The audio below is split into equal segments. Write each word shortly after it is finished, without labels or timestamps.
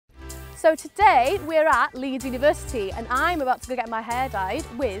So today we're at Leeds University and I'm about to go get my hair dyed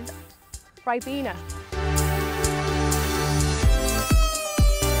with RIBENA.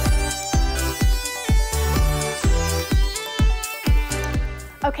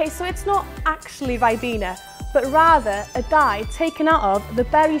 Okay, so it's not actually RIBENA, but rather a dye taken out of the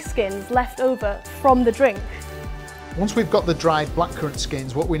berry skins left over from the drink. Once we've got the dried blackcurrant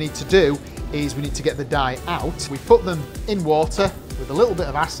skins, what we need to do is we need to get the dye out. We put them in water with a little bit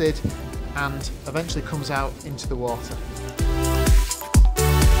of acid and eventually comes out into the water.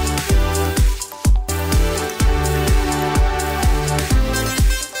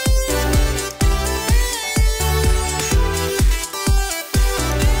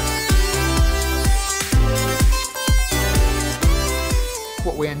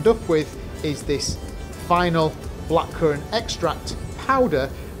 What we end up with is this final blackcurrant extract powder,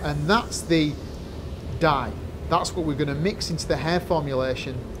 and that's the dye. That's what we're going to mix into the hair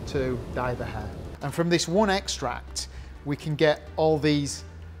formulation to dye the hair. And from this one extract, we can get all these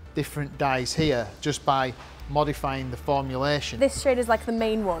different dyes here just by modifying the formulation. This shade is like the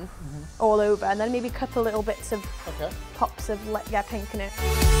main one, all over, and then maybe a couple little bits of pops of pink in it.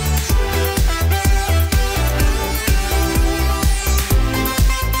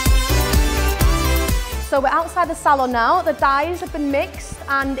 So we're outside the salon now, the dyes have been mixed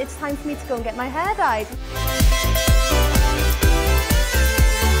and it's time for me to go and get my hair dyed.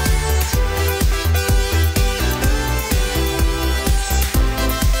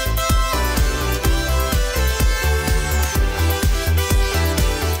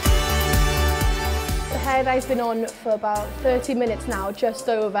 The hair dye's been on for about 30 minutes now, just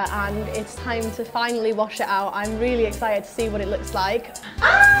over, and it's time to finally wash it out. I'm really excited to see what it looks like.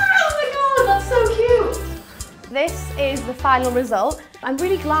 That's so cute! This is the final result. I'm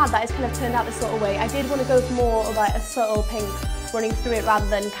really glad that it's kind of turned out this sort of way. I did want to go for more of like a subtle pink running through it rather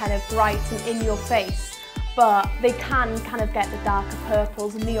than kind of bright and in your face. But they can kind of get the darker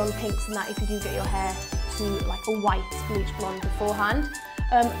purples and neon pinks and that if you do get your hair to like a white bleach blonde beforehand.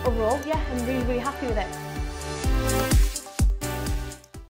 Overall, yeah, I'm really, really happy with it.